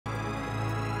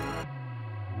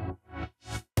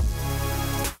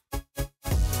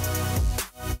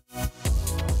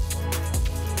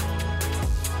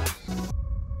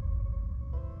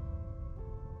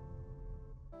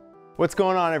What's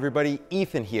going on, everybody?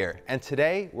 Ethan here, and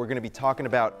today we're going to be talking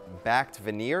about backed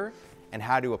veneer and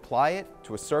how to apply it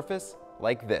to a surface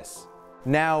like this.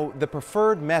 Now, the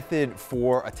preferred method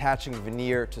for attaching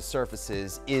veneer to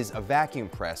surfaces is a vacuum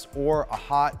press or a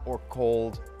hot or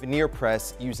cold veneer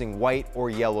press using white or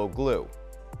yellow glue.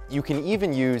 You can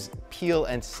even use peel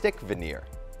and stick veneer.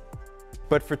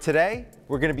 But for today,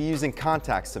 we're going to be using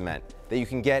contact cement that you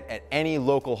can get at any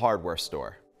local hardware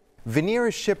store. Veneer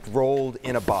is shipped rolled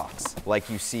in a box, like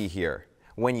you see here.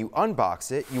 When you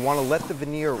unbox it, you want to let the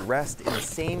veneer rest in the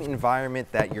same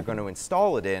environment that you're going to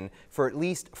install it in for at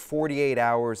least 48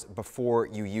 hours before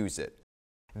you use it.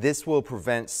 This will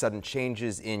prevent sudden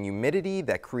changes in humidity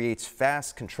that creates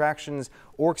fast contractions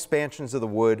or expansions of the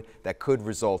wood that could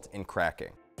result in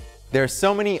cracking. There are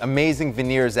so many amazing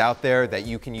veneers out there that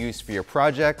you can use for your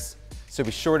projects, so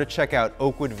be sure to check out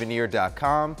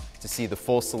oakwoodveneer.com to see the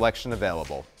full selection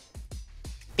available.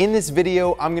 In this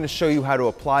video, I'm going to show you how to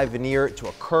apply veneer to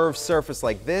a curved surface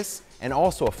like this and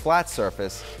also a flat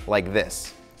surface like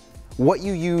this. What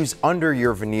you use under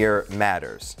your veneer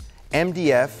matters.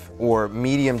 MDF, or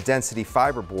medium density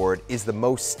fiberboard, is the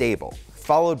most stable,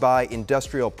 followed by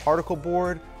industrial particle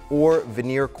board or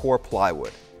veneer core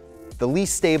plywood. The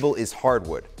least stable is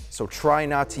hardwood, so try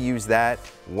not to use that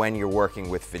when you're working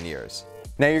with veneers.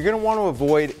 Now, you're going to want to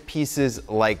avoid pieces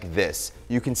like this.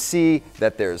 You can see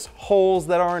that there's holes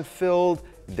that aren't filled,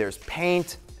 there's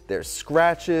paint, there's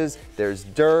scratches, there's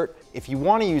dirt. If you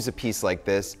want to use a piece like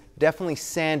this, definitely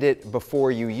sand it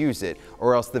before you use it,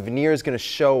 or else the veneer is going to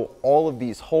show all of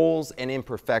these holes and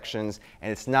imperfections,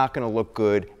 and it's not going to look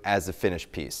good as a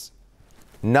finished piece.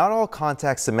 Not all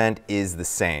contact cement is the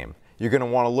same. You're going to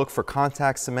want to look for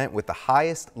contact cement with the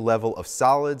highest level of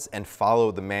solids and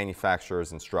follow the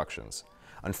manufacturer's instructions.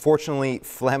 Unfortunately,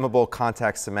 flammable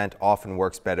contact cement often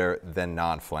works better than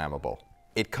non-flammable.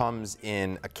 It comes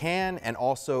in a can and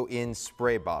also in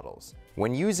spray bottles.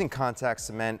 When using contact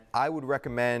cement, I would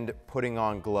recommend putting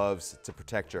on gloves to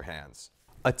protect your hands.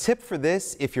 A tip for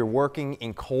this, if you're working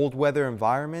in cold weather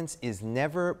environments, is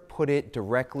never put it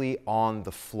directly on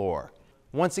the floor.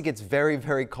 Once it gets very,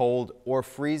 very cold or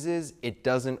freezes, it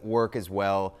doesn't work as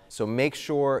well, so make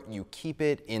sure you keep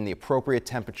it in the appropriate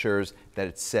temperatures that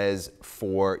it says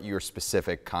for your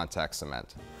specific contact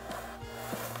cement.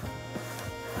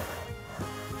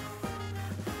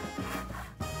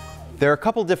 There are a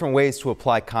couple different ways to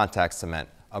apply contact cement: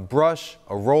 a brush,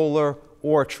 a roller,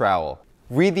 or a trowel.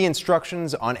 Read the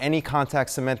instructions on any contact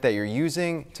cement that you're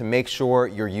using to make sure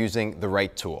you're using the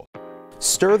right tool.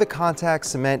 Stir the contact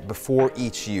cement before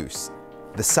each use.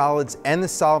 The solids and the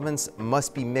solvents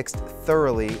must be mixed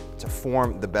thoroughly to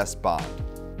form the best bond.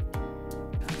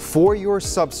 For your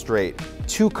substrate,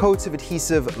 2 coats of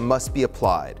adhesive must be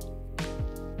applied.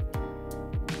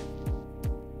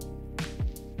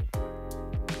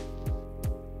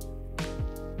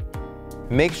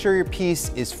 Make sure your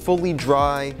piece is fully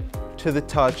dry to the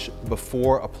touch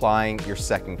before applying your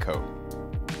second coat.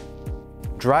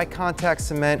 Dry contact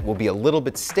cement will be a little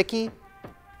bit sticky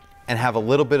and have a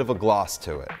little bit of a gloss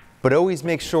to it. But always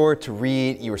make sure to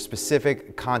read your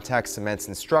specific contact cement's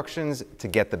instructions to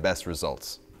get the best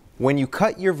results. When you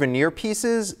cut your veneer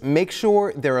pieces, make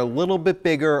sure they're a little bit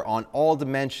bigger on all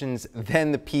dimensions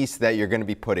than the piece that you're going to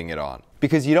be putting it on,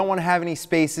 because you don't want to have any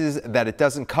spaces that it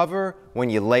doesn't cover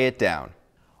when you lay it down.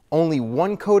 Only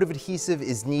 1 coat of adhesive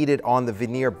is needed on the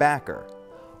veneer backer.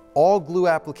 All glue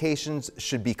applications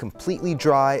should be completely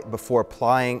dry before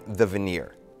applying the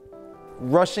veneer.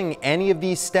 Rushing any of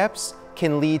these steps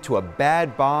can lead to a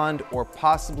bad bond or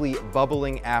possibly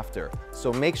bubbling after,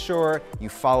 so make sure you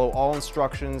follow all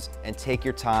instructions and take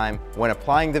your time when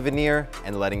applying the veneer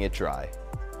and letting it dry.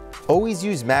 Always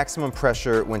use maximum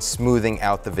pressure when smoothing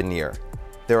out the veneer.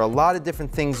 There are a lot of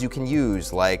different things you can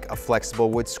use, like a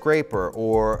flexible wood scraper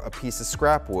or a piece of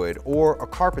scrap wood or a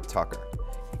carpet tucker.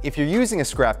 If you're using a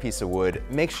scrap piece of wood,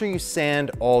 make sure you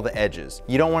sand all the edges.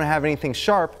 You don't want to have anything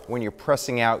sharp when you're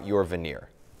pressing out your veneer.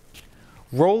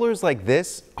 Rollers like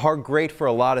this are great for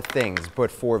a lot of things,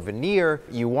 but for veneer,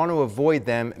 you want to avoid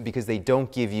them because they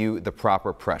don't give you the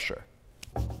proper pressure.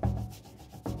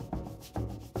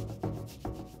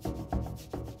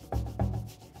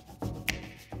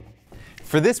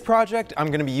 For this project, I'm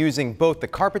going to be using both the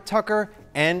carpet tucker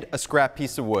and a scrap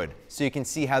piece of wood, so you can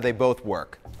see how they both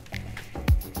work.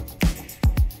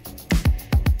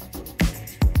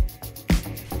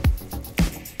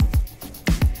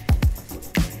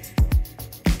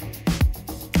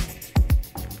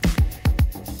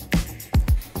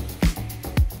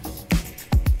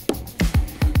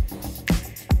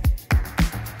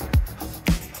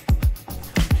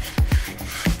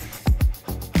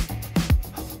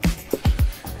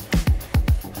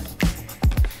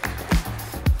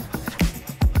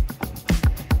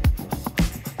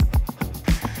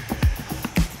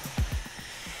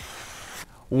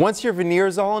 Once your veneer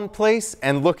is all in place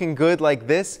and looking good like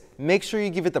this, make sure you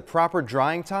give it the proper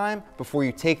drying time before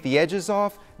you take the edges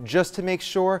off, just to make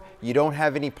sure you don't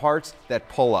have any parts that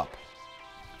pull up.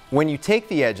 When you take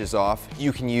the edges off,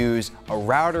 you can use a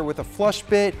router with a flush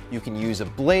bit, you can use a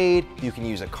blade, you can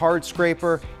use a card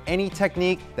scraper. Any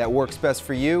technique that works best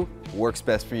for you works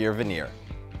best for your veneer.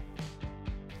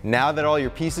 Now that all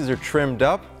your pieces are trimmed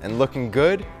up and looking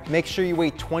good, make sure you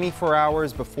wait 24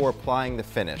 hours before applying the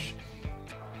finish.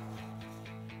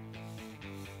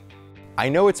 I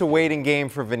know it's a waiting game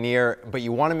for veneer, but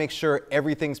you want to make sure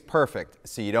everything's perfect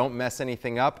so you don't mess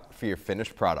anything up for your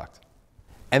finished product.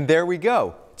 And there we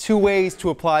go, 2 ways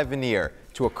to apply veneer,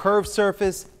 to a curved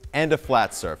surface and a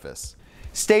flat surface.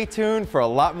 Stay tuned for a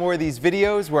lot more of these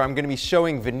videos where I'm going to be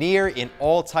showing veneer in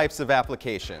all types of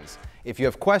applications. If you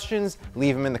have questions,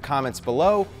 leave them in the comments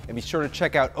below, and be sure to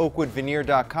check out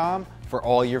oakwoodveneer.com for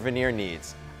all your veneer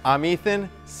needs. I'm Ethan,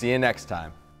 see you next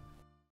time.